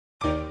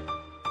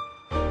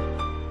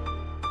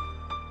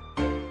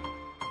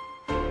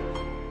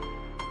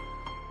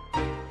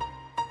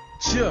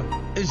Sure,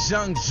 it's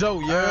Young Joe,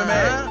 you hear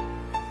me?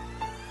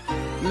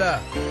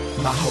 Look.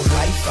 My whole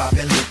life I've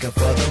been looking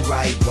for the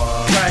right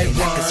one. Right and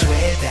one. I can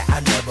swear that I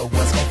never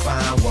was gonna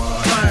find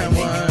one. And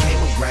then you came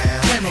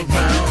around, and you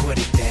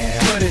put it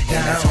down.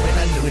 And that's when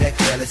I knew that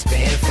girl has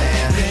been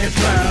found. Baby,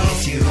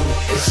 it's you,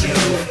 it's you,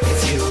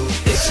 it's you,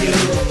 it's you,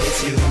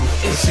 it's you,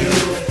 it's you,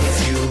 it's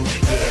you.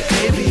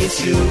 Yeah, baby,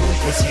 it's you,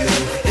 it's you,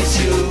 it's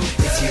you,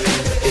 it's you,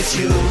 it's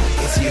you,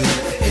 it's you,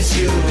 it's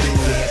you.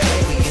 Yeah,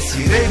 baby, it's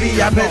you.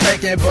 Baby, I've been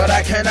thinking, but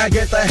I cannot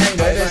get the hang of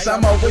this.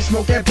 I'm always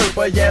smoking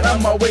purple, yet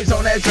I'm always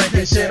on that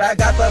drinking shit. I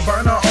got the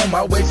burner on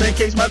my waist in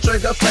case my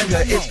trigger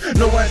finger itch.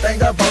 Know one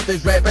thing about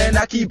this rapping,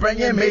 I keep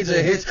bringing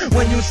major hits.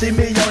 When you see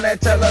me on that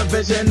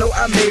television, know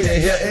I made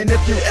it here. And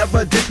if you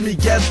ever diss me,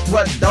 guess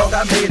what, dog,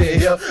 I made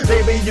it here.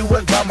 Baby, you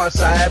was by my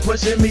side,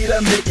 pushing me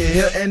to make it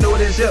here. And know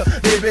this here,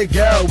 baby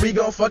girl, we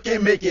gon'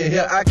 fucking make it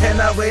here. I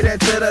cannot wait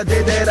until the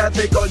day that I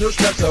take all your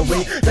stress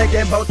away.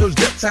 Thinking about those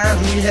good times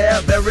we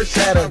have every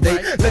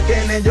Saturday.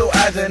 Looking in your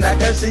eyes and I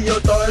can see your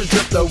thoughts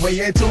drift away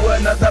into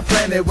another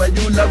planet where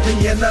you love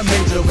me in a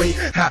major way.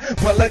 Ha,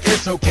 well look,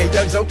 it's okay,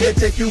 Young Joe can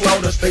take you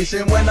out of space.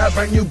 And when I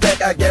bring you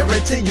back, I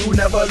guarantee you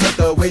never look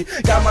away.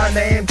 Got my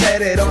name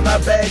tatted on my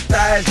back,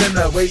 thighs, and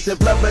the waist.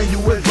 If loving you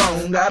is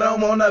wrong, I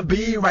don't wanna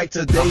be right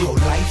today. My whole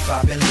life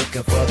I've been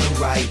looking for the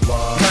right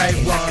one. Right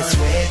and one. I can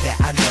swear that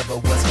I never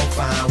was gonna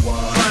find one.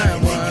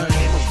 And then you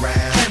came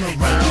around,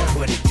 and then you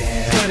put it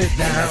down. Put it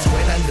down. And that's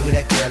when I knew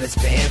that girl has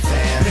been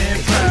found.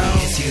 Been 'Cause baby,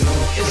 found. it's you,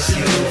 it's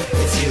you,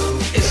 it's you,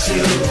 it's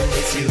you,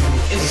 it's you,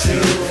 it's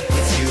you,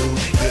 it's you.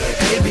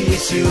 Yeah, baby,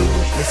 it's you,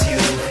 it's you,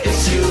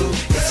 it's you,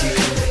 it's you,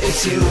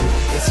 it's you,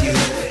 it's you,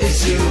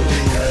 it's you.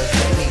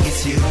 Baby,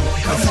 it's you,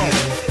 Come on.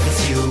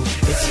 it's you,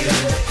 it's you,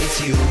 it's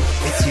you,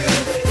 it's you,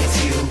 it's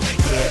you.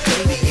 Yeah,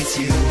 baby, it's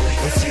you,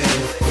 it's you,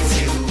 it's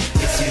you,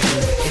 it's you,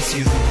 it's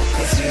you,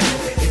 it's you,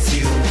 it's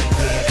you.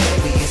 Yeah,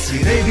 baby, it's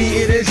you. Baby,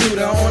 it is you,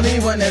 the only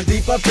one that's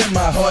deep up in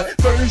my heart.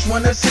 First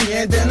one to see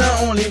and then the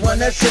only one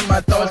that's in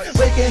my thoughts.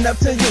 Waking up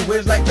to you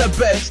is like the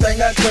best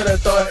thing I could've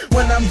thought.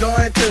 When I'm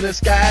going to the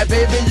sky,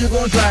 baby, you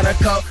gon' try to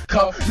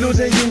call.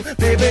 Losing you,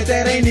 baby,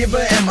 that ain't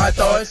even in my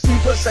thoughts.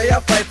 People say I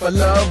fight for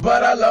love,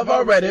 but I love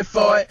already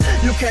for it.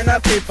 You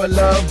cannot pay for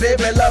love,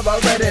 baby, love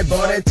already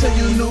bought it. To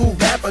you new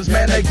rappers,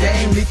 man, the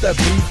game need to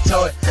be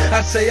taught.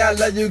 I say I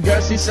love you,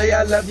 girl, she say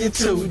I love you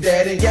too,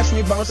 daddy. Yes,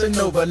 we bouncing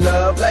over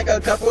love like a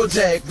couple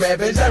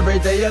jackrabbits. Every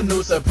day a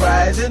new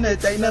surprise,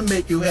 anything to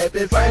make you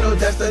happy. Final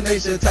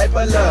destination type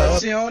of love.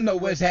 She don't know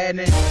what's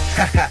happening.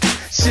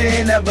 She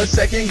ain't ever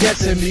second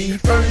guessing me.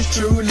 First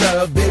true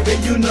love, baby,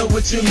 you know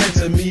what you meant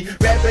to me.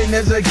 Rapping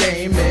is a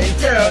game,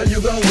 and girl,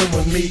 you gon' win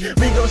with me.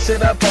 We gon'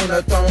 sit up on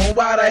the throne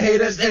while the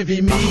haters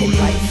envy me. My whole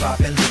life I've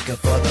been looking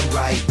for the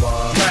right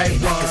one. Right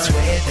and I one. can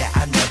swear that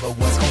I never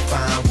was gonna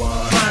find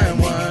one. Find and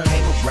then one. you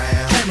came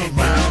around, and then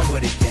you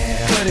put it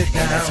down. Put it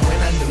And that's down. when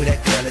I knew that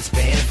girl has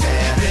been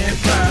found. Been And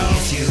found.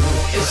 baby, it's you,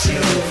 it's you,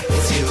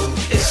 it's you,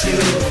 it's you,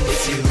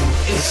 it's you,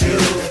 it's you,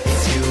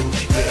 it's you.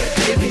 Yeah,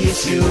 baby,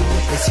 it's you,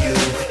 it's you,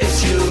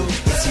 it's you,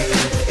 it's you,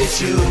 it's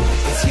you,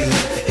 it's you,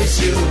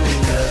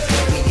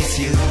 it's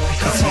you.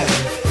 Because baby,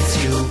 it's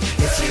you,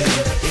 it's you,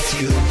 it's you,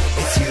 it's you, it's you,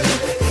 it's you,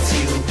 it's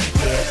you.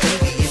 Yeah,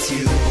 baby, it's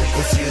you,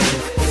 it's you,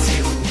 it's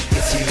you,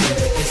 it's you,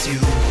 it's you,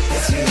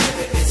 it's you,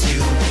 it's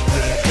you.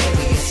 Yeah,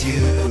 baby, it's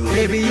you.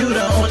 Baby, you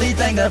the only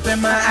thing up in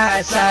my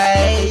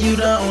eyesight. You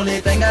the only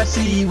thing I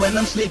see when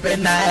I'm sleeping at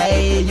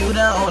night. You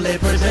the only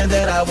person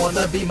that I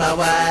wanna be my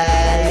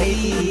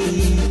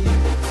wife.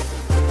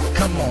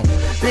 Come on.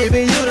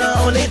 Baby, you the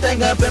only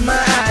thing up in my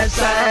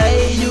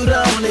eyesight. You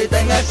the only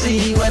thing I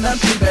see when I'm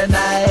sleeping at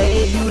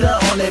night. You the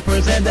only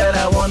person that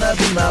I wanna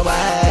be my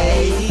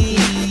wife.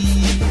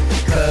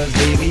 'Cause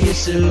baby,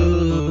 it's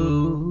you.